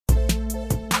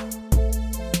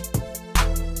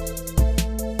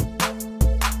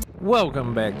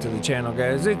Welcome back to the channel,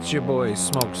 guys. It's your boy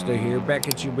Smokester here, back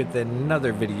at you with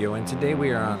another video, and today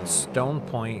we are on Stone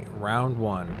Point Round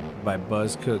 1 by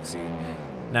Buzz Cooksey.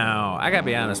 Now, I gotta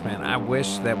be honest, man, I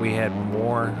wish that we had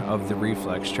more of the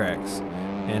Reflex tracks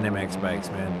in MX bikes,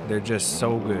 man. They're just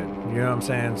so good, you know what I'm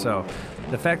saying? So,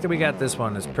 the fact that we got this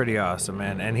one is pretty awesome,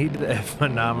 man, and he did a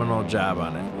phenomenal job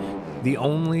on it. The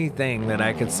only thing that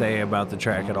I could say about the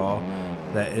track at all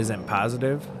that isn't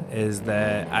positive is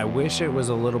that I wish it was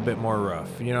a little bit more rough.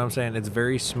 You know what I'm saying? It's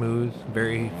very smooth,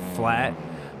 very flat.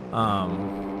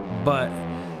 But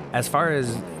as far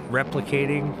as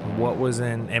replicating what was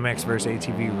in MX vs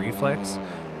ATV Reflex,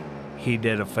 he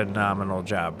did a phenomenal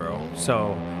job, bro.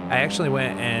 So I actually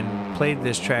went and played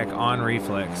this track on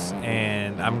Reflex,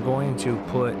 and I'm going to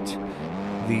put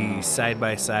the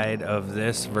side-by-side of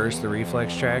this versus the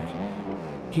Reflex track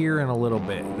here in a little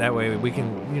bit. That way we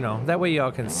can, you know, that way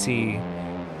y'all can see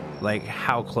like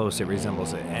how close it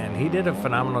resembles it. And he did a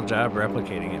phenomenal job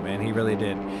replicating it, man. He really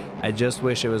did. I just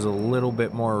wish it was a little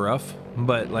bit more rough,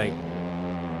 but like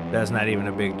that's not even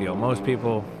a big deal. Most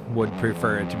people would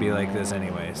prefer it to be like this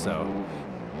anyway. So,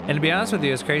 and to be honest with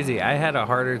you, it's crazy. I had a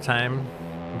harder time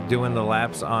doing the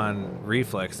laps on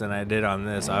Reflex than I did on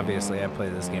this. Obviously I play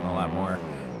this game a lot more,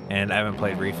 and I haven't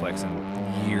played Reflex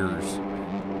in years.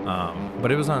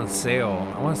 But it was on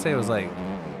sale. I want to say it was like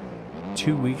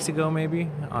 2 weeks ago maybe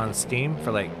on Steam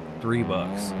for like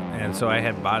 $3, and so I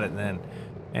had bought it then,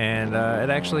 and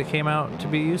it actually came out to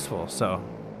be useful. So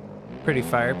pretty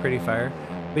fire.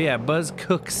 But yeah, Buzz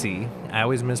Cooksey, I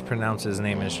always mispronounce his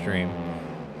name in stream.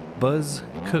 Buzz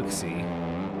Cooksey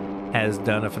has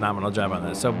done a phenomenal job on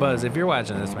this. So Buzz, if you're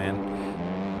watching this,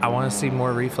 man, I want to see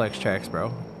more Reflex tracks,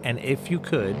 bro, and if you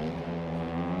could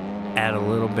add a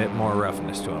little bit more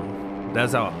roughness to them.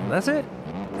 That's all. That's it.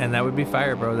 And that would be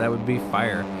fire, bro. That would be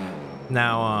fire.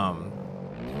 Now,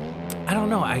 I don't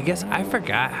know. I guess I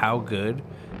forgot how good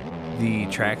the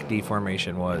track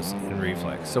deformation was in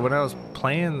Reflex. So when I was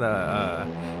playing the,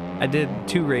 I did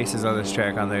 2 races on this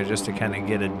track on there just to kind of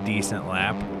get a decent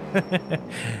lap.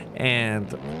 And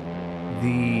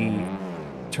the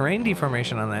terrain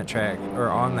deformation on that track, or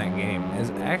on that game, is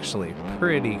actually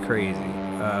pretty crazy.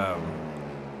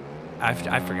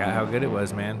 I forgot how good it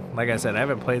was, man. Like I said, I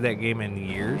haven't played that game in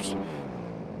years,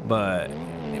 but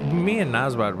me and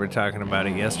Nazbot were talking about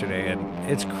it yesterday, and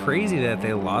it's crazy that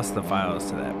they lost the files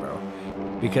to that, bro.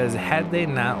 Because had they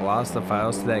not lost the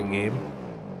files to that game,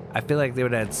 I feel like they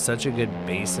would have had such a good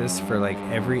basis for like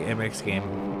every MX game,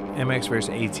 MX vs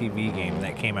ATV game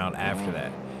that came out after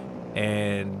that.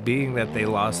 And being that they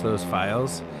lost those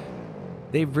files,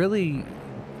 they really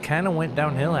kind of went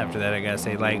downhill after that, I gotta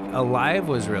say. Like, Alive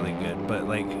was really good, but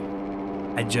like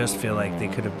I just feel like they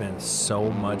could have been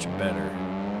so much better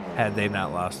had they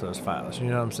not lost those files, you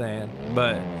know what I'm saying?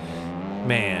 But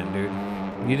man, dude,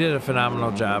 you did a phenomenal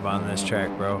job on this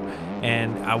track, bro.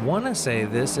 And I want to say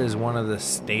this is one of the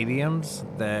stadiums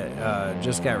that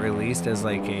just got released as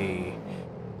like a,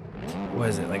 what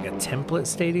is it, like a template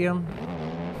stadium?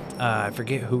 I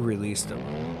forget who released them,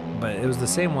 but it was the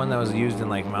same one that was used in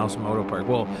like Mouse Moto Park.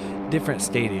 Well, different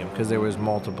stadium because there was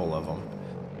multiple of them,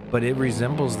 but it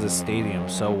resembles the stadium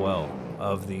so well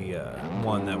of the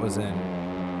one that was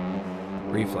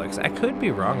in Reflex. I could be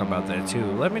wrong about that too.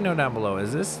 Let me know down below.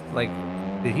 Is this like,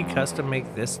 did he custom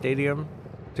make this stadium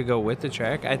to go with the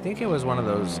track? I think it was one of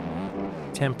those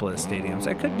template stadiums.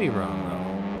 I could be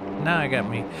wrong though. Now I got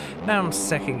me. Now I'm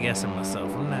second guessing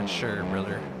myself. I'm not sure,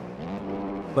 brother.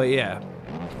 But yeah,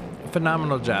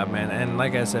 phenomenal job, man. And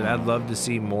like I said, I'd love to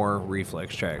see more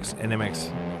Reflex tracks and MX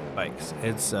bikes.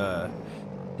 It's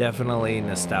definitely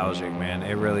nostalgic, man.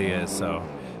 It really is. So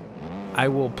I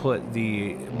will put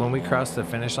the, when we cross the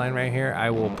finish line right here, I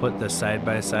will put the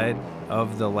side-by-side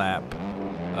of the lap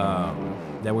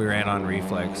that we ran on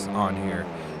Reflex on here.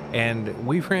 And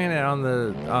we ran it on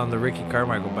the Ricky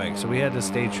Carmichael bike, so we had to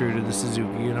stay true to the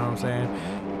Suzuki, you know what I'm saying?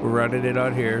 We're running it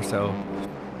on here, so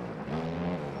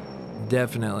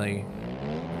definitely,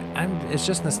 it's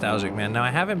just nostalgic, man. Now I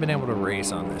haven't been able to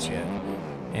race on this yet,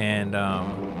 and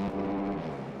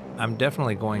I'm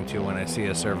definitely going to when I see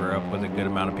a server up with a good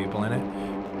amount of people in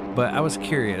it. But I was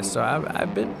curious, so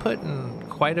I've been putting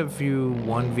quite a few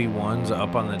 1v1s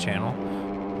up on the channel.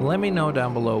 Let me know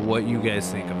down below what you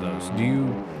guys think of those. Do you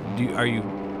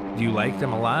like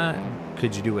them a lot?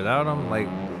 Could you do without them? Like,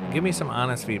 give me some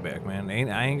honest feedback, man.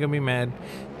 I ain't gonna be mad.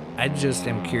 I just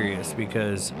am curious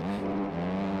because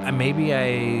maybe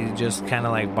I just kind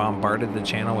of like bombarded the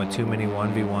channel with too many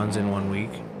 1v1s in 1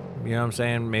 week. You know what I'm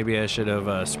saying? Maybe I should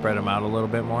have spread them out a little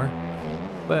bit more.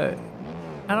 But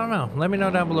I don't know. Let me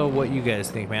know down below what you guys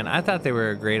think, man. I thought they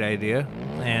were a great idea,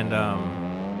 and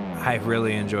I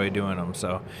really enjoy doing them.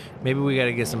 So maybe we got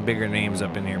to get some bigger names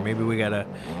up in here. Maybe we got to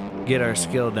get our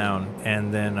skill down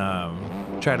and then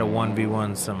try to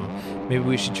 1v1 some. Maybe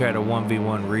we should try to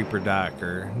 1v1 Reaper Doc,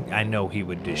 or I know he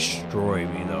would destroy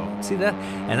me though. See that?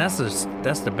 And that's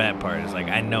the bad part, is like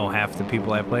I know half the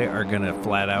people I play are gonna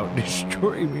flat out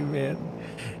destroy me, man.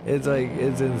 It's like,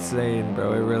 it's insane,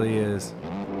 bro. It really is.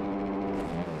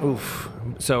 Oof.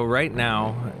 So right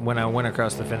now, when I went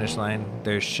across the finish line,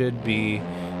 there should be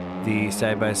the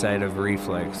side-by-side of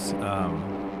Reflex.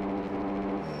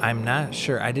 I'm not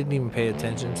sure. I didn't even pay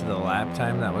attention to the lap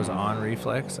time that was on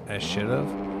Reflex. I should have,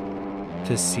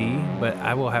 to see, but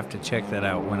I will have to check that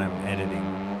out when I'm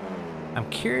editing. I'm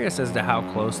curious as to how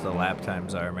close the lap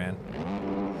times are, man.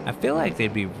 I feel like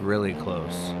they'd be really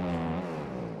close.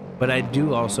 But I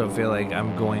do also feel like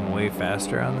I'm going way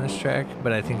faster on this track,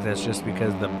 but I think that's just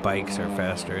because the bikes are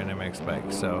faster in MX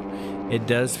bikes. So it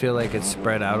does feel like it's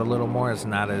spread out a little more. It's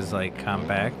not as like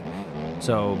compact.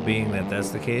 So being that that's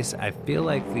the case, I feel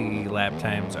like the lap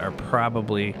times are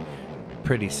probably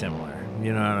pretty similar.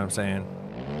 You know what I'm saying?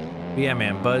 But yeah,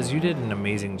 man, Buzz, you did an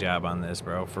amazing job on this,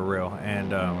 bro, for real.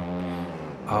 And oh,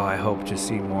 I hope to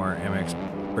see more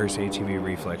MX versus ATV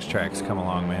Reflex tracks come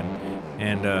along, man.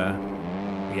 And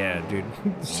yeah, dude,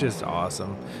 it's just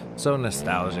awesome. So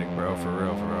nostalgic, bro, for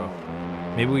real, for real.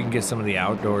 Maybe we can get some of the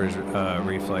outdoors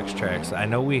Reflex tracks. I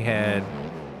know we had,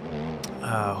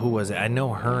 who was it? I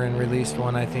know Huron released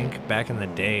one, I think, back in the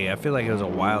day. I feel like it was a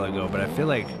while ago, but I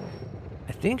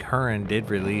think Huron did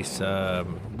release,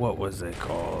 what was it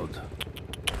called?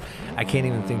 I can't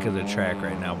even think of the track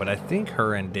right now, but I think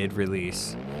Huron did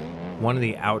release one of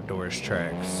the outdoors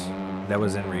tracks that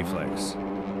was in Reflex.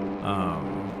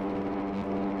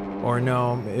 Or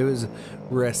no, it was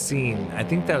Racine. I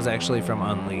think that was actually from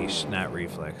Unleashed, not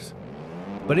Reflex.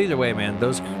 But either way, man,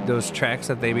 those tracks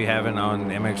that they be having on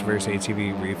MX vs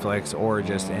ATV Reflex, or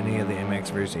just any of the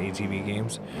MX vs ATV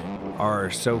games,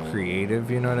 are so creative,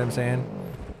 you know what I'm saying?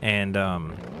 And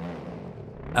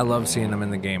I love seeing them in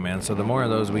the game, man. So the more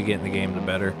of those we get in the game, the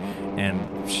better. And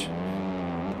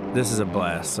this is a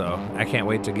blast, so I can't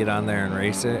wait to get on there and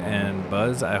race it. And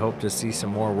Buzz, I hope to see some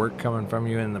more work coming from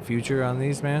you in the future on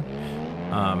these, man.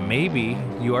 Maybe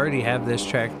you already have this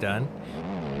track done.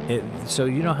 So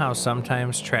you know how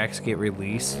sometimes tracks get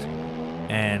released,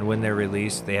 and when they're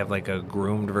released, they have like a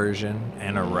groomed version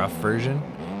and a rough version.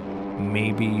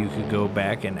 Maybe you could go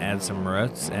back and add some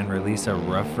ruts and release a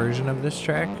rough version of this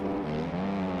track.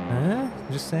 Huh?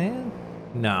 Just saying?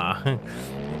 Nah.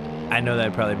 I know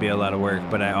that'd probably be a lot of work,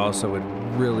 but I also would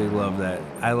really love that.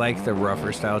 I like the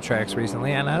rougher style tracks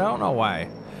recently, and I don't know why,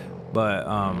 but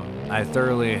I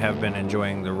thoroughly have been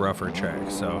enjoying the rougher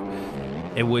tracks. So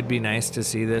it would be nice to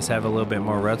see this have a little bit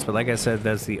more ruts, but like I said,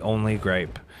 that's the only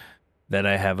gripe that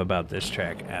I have about this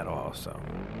track at all. So,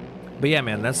 but yeah,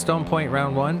 man, that's Stone Point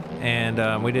round 1,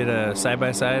 and we did a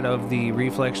side-by-side of the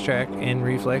Reflex track in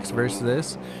Reflex versus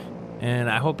this, and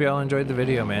I hope y'all enjoyed the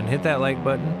video, man. Hit that like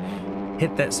button.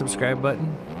 Hit that subscribe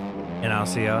button, and I'll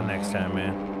see y'all next time,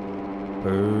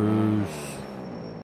 man. Peace.